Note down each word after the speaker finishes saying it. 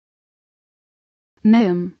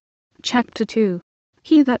Nahum, chapter 2.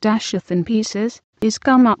 He that dasheth in pieces is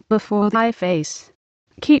come up before thy face.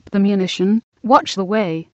 Keep the munition, watch the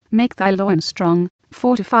way, make thy loins strong,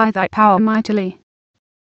 fortify thy power mightily.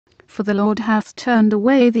 For the Lord hath turned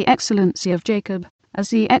away the excellency of Jacob,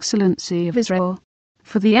 as the excellency of Israel.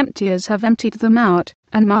 For the emptiers have emptied them out,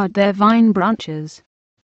 and marred their vine branches.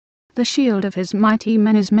 The shield of his mighty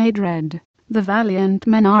men is made red, the valiant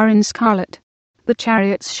men are in scarlet. The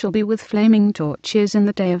chariots shall be with flaming torches in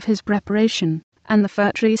the day of his preparation, and the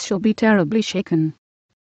fir trees shall be terribly shaken.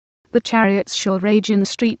 The chariots shall rage in the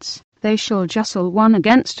streets, they shall jostle one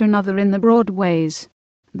against another in the broad ways.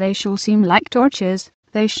 They shall seem like torches,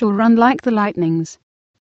 they shall run like the lightnings.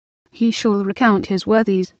 He shall recount his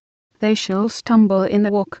worthies. They shall stumble in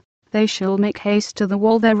the walk, they shall make haste to the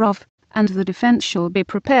wall thereof, and the defence shall be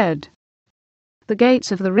prepared. The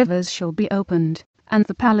gates of the rivers shall be opened, and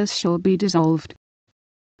the palace shall be dissolved.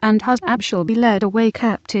 And Husab shall be led away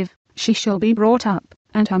captive, she shall be brought up,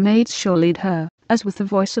 and her maids shall lead her, as with the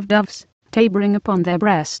voice of doves, tabering upon their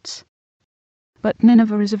breasts. But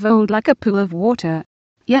Nineveh is of old like a pool of water,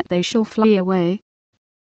 yet they shall flee away.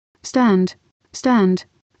 Stand, stand,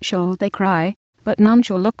 shall they cry, but none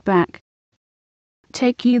shall look back.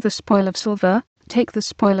 Take ye the spoil of silver, take the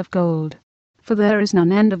spoil of gold, for there is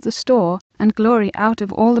none end of the store, and glory out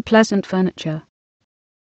of all the pleasant furniture.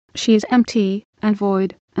 She is empty, and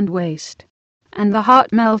void, and waste, and the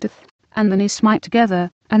heart melteth, and the knees smite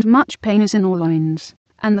together, and much pain is in all loins,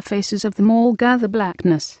 and the faces of them all gather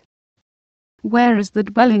blackness. Where is the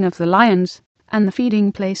dwelling of the lions, and the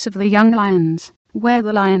feeding place of the young lions, where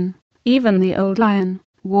the lion, even the old lion,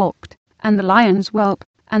 walked, and the lions whelp,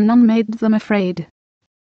 and none made them afraid?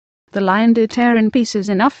 The lion did tear in pieces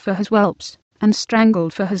enough for his whelps, and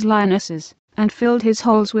strangled for his lionesses, and filled his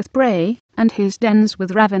holes with prey, and his dens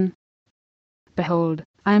with ravin. Behold,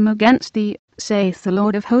 I am against thee, saith the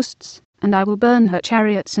Lord of hosts, and I will burn her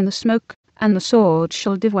chariots in the smoke, and the sword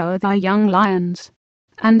shall devour thy young lions.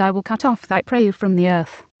 And I will cut off thy prey from the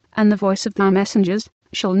earth, and the voice of thy messengers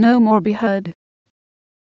shall no more be heard.